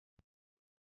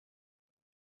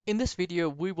In this video,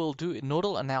 we will do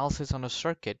nodal analysis on a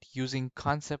circuit using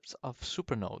concepts of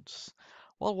supernodes.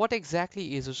 Well, what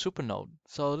exactly is a supernode?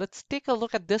 So let's take a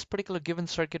look at this particular given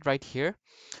circuit right here.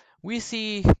 We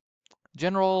see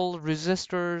general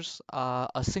resistors,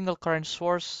 a single current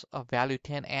source of value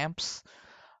 10 amps,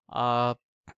 uh,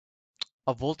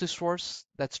 a voltage source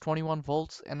that's 21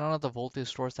 volts, and another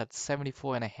voltage source that's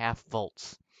 74.5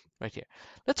 volts right here.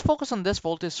 Let's focus on this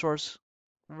voltage source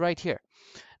right here.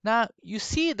 Now you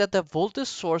see that the voltage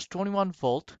source 21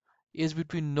 volt is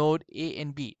between node A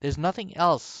and B. There's nothing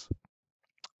else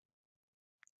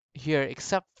here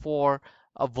except for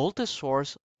a voltage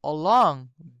source along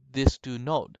this two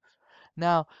node.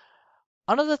 Now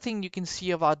another thing you can see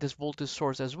about this voltage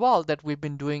source as well that we've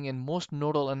been doing in most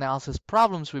nodal analysis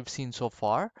problems we've seen so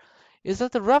far is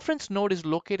that the reference node is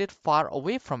located far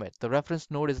away from it. The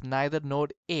reference node is neither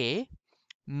node A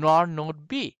nor node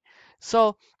B.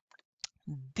 So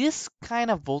this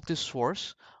kind of voltage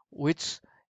source, which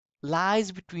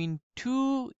lies between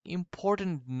two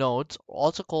important nodes,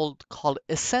 also called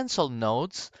essential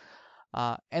nodes,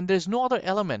 and there's no other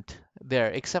element there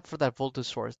except for that voltage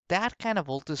source. That kind of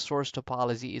voltage source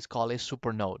topology is called a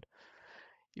supernode.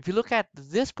 If you look at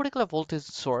this particular voltage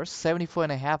source,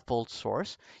 74.5 volt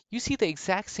source, you see the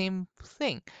exact same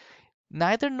thing.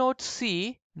 Neither node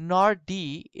C nor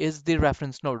D is the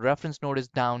reference node. Reference node is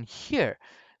down here.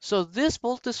 So this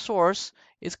voltage source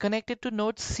is connected to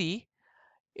node C.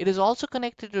 It is also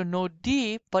connected to node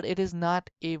D, but it is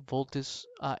not a voltage.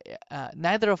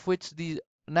 Neither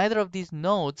of these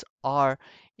nodes are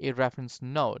a reference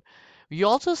node. We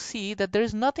also see that there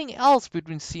is nothing else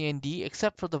between C and D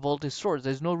except for the voltage source.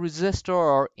 There's no resistor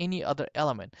or any other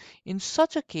element. In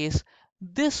such a case,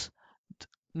 this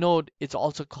node is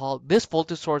also called, this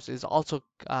voltage source is also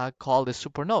called a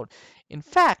supernode. In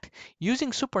fact,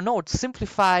 using supernodes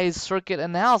simplifies circuit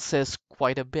analysis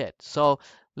quite a bit. So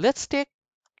let's take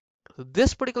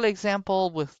this particular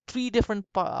example with three different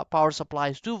power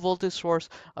supplies, two voltage source,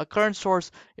 a current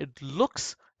source. It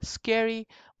looks scary,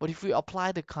 but if we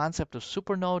apply the concept of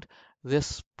supernode,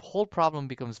 this whole problem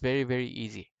becomes very, very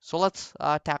easy. So let's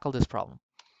tackle this problem.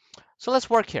 So let's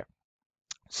work here.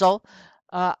 So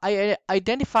I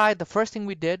identified, the first thing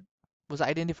we did was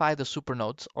identify the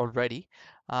supernodes already.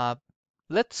 Uh,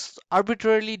 let's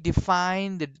arbitrarily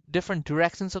define the different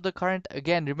directions of the current.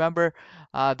 Again, remember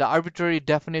the arbitrary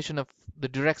definition of the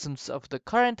directions of the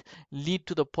current lead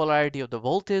to the polarity of the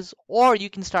voltage, or you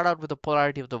can start out with the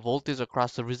polarity of the voltage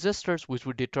across the resistors, which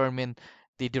would determine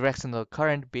the direction of the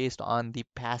current based on the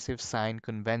passive sign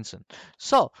convention.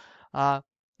 So uh,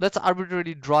 let's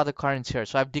arbitrarily draw the currents here.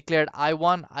 So I've declared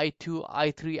I1, I2,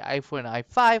 I3, I4, and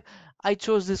I5. I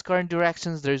chose these current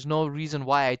directions. There's no reason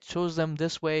why I chose them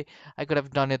this way. I could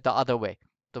have done it the other way.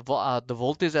 The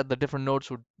voltage at the different nodes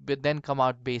would then come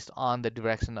out based on the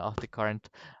direction of the current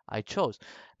I chose.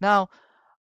 Now,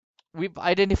 we've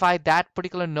identified that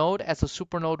particular node as a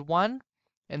supernode 1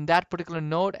 and that particular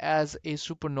node as a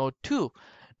supernode 2.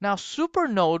 Now,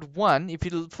 supernode 1, if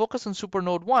you focus on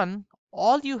supernode 1,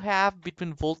 all you have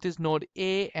between voltage node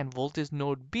A and voltage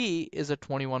node B is a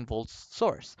 21 volt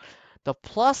source. The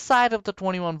plus side of the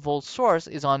 21 volt source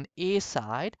is on A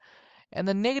side, and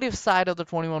the negative side of the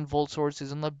 21 volt source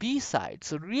is on the B side.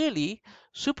 So really,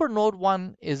 supernode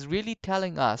 1 is really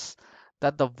telling us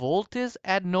that the voltage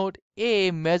at node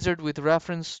A measured with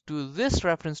reference to this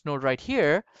reference node right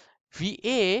here,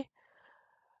 VA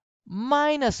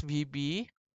minus VB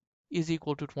is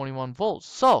equal to 21 volts.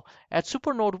 So at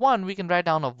supernode 1, we can write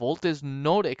down a voltage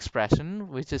node expression,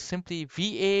 which is simply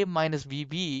VA minus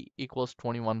VB equals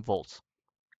 21 volts.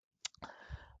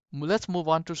 Let's move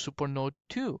on to supernode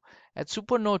 2. At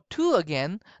supernode 2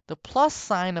 again, the plus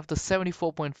sign of the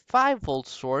 74.5 volt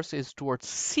source is towards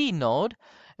C node,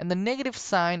 and the negative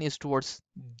sign is towards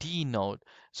D node.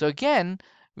 So again,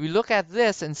 we look at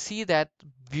this and see that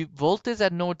the voltage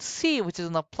at node C, which is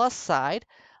on the plus side,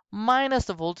 minus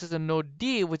the voltage at node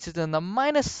D, which is on the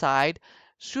minus side,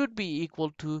 should be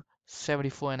equal to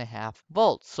 74.5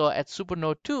 volts. So at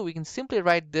supernode 2, we can simply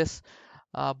write this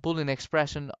Boolean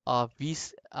expression of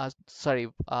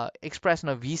expression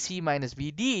of VC minus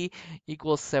VD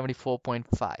equals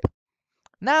 74.5.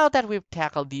 Now that we've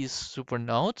tackled these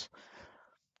supernodes,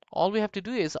 all we have to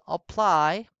do is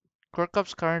apply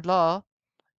Kirchhoff's current law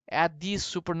at these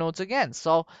supernodes again.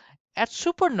 So at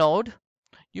supernode,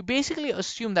 you basically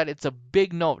assume that it's a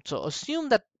big node. So assume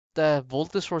that the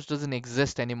voltage source doesn't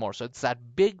exist anymore. So it's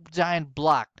that big giant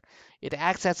block. It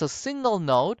acts as a single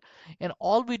node, and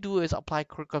all we do is apply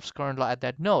Kirchhoff's current law at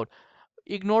that node.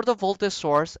 ignore the voltage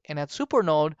source, and at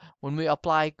supernode, when we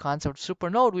apply concept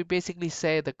supernode, we basically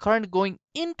say the current going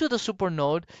into the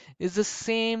supernode is the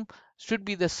same, should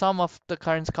be the sum of the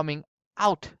currents coming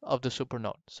out of the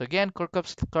supernode. So again,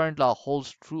 Kirchhoff's current law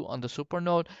holds true on the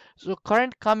supernode. So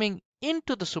current coming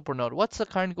into the supernode, what's the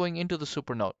current going into the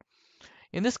supernode?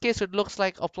 In this case, it looks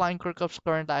like applying Kirchhoff's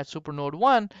current law at supernode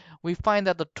 1, we find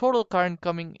that the total current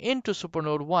coming into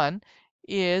supernode 1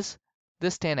 is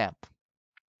this 10 amp.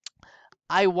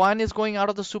 I1 is going out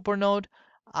of the supernode,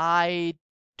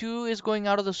 I2 is going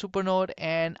out of the supernode,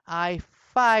 and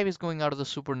I5 is going out of the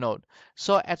supernode.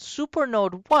 So at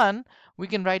supernode 1, we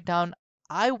can write down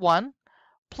I1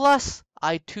 plus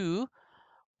I2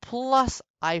 plus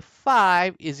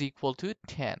I5 is equal to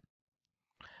 10.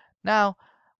 Now,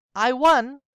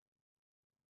 I1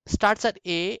 starts at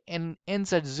A and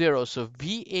ends at 0. So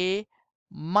VA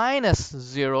minus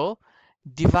 0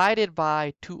 divided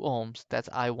by 2 ohms, that's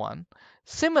I1.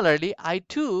 Similarly,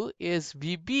 I2 is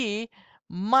VB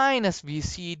minus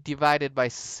VC divided by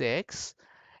 6.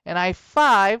 And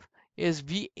I5 is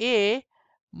VA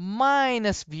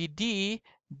minus VD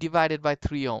divided by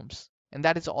 3 ohms. And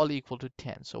that is all equal to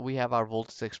 10. So we have our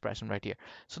voltage expression right here.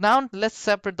 So now let's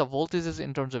separate the voltages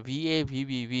in terms of VA,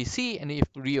 VB, VC, and if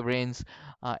rearrange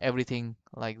everything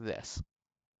like this.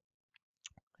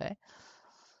 Okay.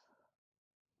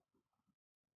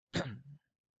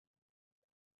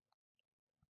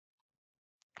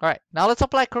 All right, now let's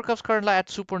apply Kirchhoff's current law at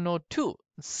supernode 2.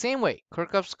 Same way,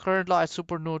 Kirchhoff's current law at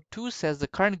supernode 2 says the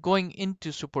current going into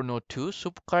supernode 2,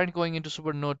 current going into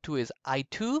supernode 2 is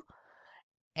I2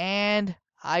 and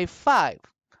I5.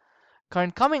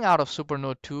 Current coming out of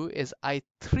supernode 2 is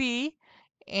I3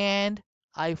 and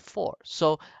I4.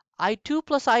 So I2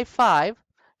 plus I5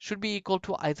 should be equal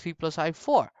to I3 plus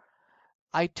I4.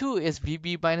 I2 is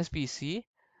VB minus VC.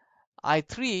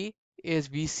 I3 is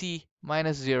VC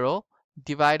minus 0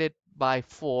 divided by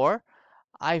 4.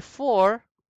 I4,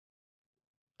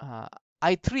 uh,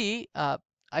 I3,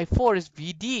 I4 is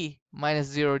VD minus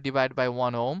 0 divided by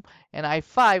 1 ohm, and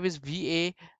I5 is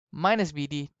VA minus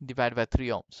VD divided by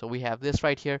 3 ohm. So we have this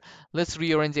right here. Let's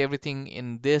rearrange everything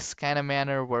in this kind of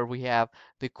manner where we have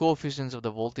the coefficients of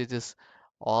the voltages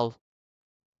all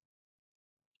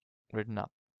written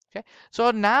up. Okay, so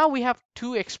now we have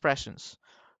two expressions.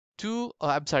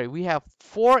 We have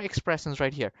four expressions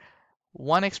right here.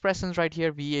 One expression right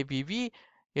here, VA, VB.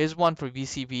 Here's one for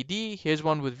VC, VD. Here's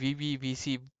one with VB,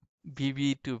 VC,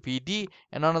 VB to VD,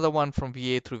 and another one from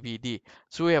VA through VD.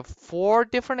 So we have four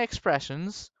different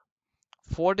expressions,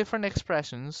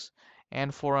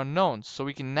 and four unknowns. So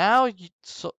we can now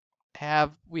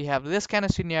have this kind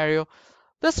of scenario.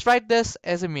 Let's write this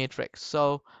as a matrix.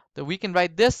 So that we can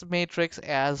write this matrix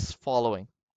as following.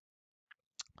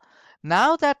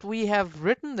 Now that we have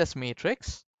written this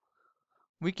matrix,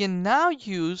 we can now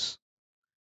use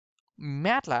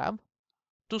MATLAB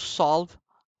to solve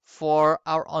for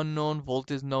our unknown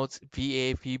voltage nodes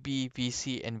VA, VB,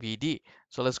 VC, and VD.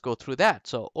 So let's go through that.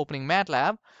 So opening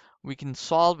MATLAB, we can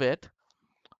solve it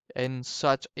in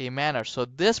such a manner. So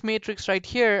this matrix right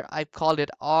here, I've called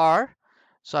it R.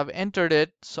 So I've entered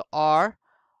it. So R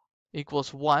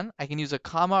equals 1. I can use a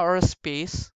comma or a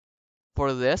space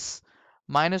for this.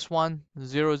 Minus 1,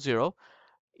 0, 0.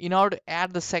 In order to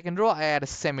add the second row, I add a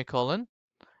semicolon.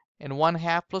 And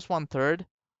 1/2 plus 1/3,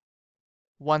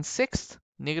 1/6,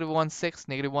 negative 1/6,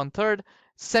 negative 1/3,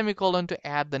 semicolon to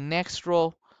add the next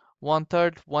row,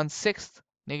 1/3, 1/6,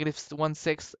 negative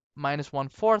 1/6, minus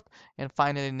 1/4, and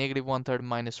finally negative 1/3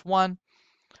 minus 1.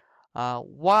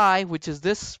 Y, which is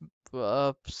this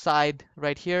side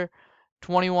right here,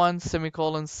 21,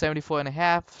 semicolon,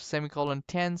 74.5, semicolon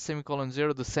 10, semicolon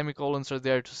 0. The semicolons are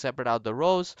there to separate out the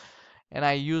rows. And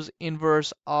I use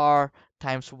inverse R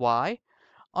times Y.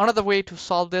 Another way to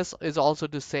solve this is also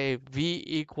to say V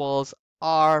equals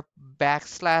R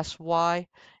backslash Y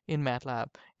in MATLAB.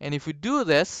 And if we do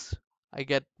this, I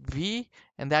get V,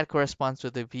 and that corresponds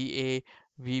to the VA,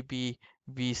 VB,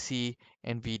 VC,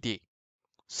 and VD.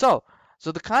 So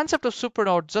the concept of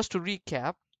supernode, just to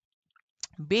recap,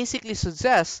 basically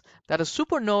suggests that a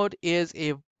supernode is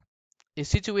a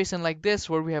situation like this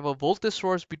where we have a voltage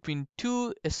source between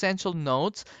two essential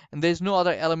nodes and there's no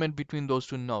other element between those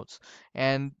two nodes,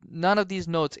 and none of these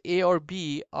nodes A or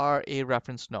B are a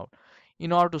reference node.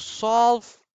 In order to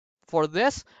solve for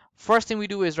this, first thing we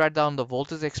do is write down the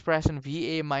voltage expression.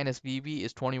 VA minus VB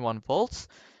is 21 volts,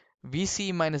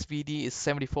 VC minus VD is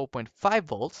 74.5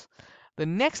 volts. The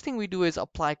next thing we do is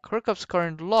apply Kirchhoff's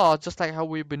current law, just like how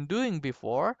we've been doing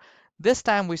before. This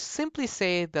time we simply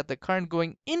say that the current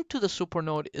going into the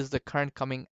supernode is the current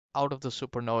coming out of the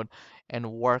supernode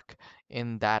and work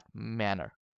in that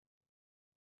manner.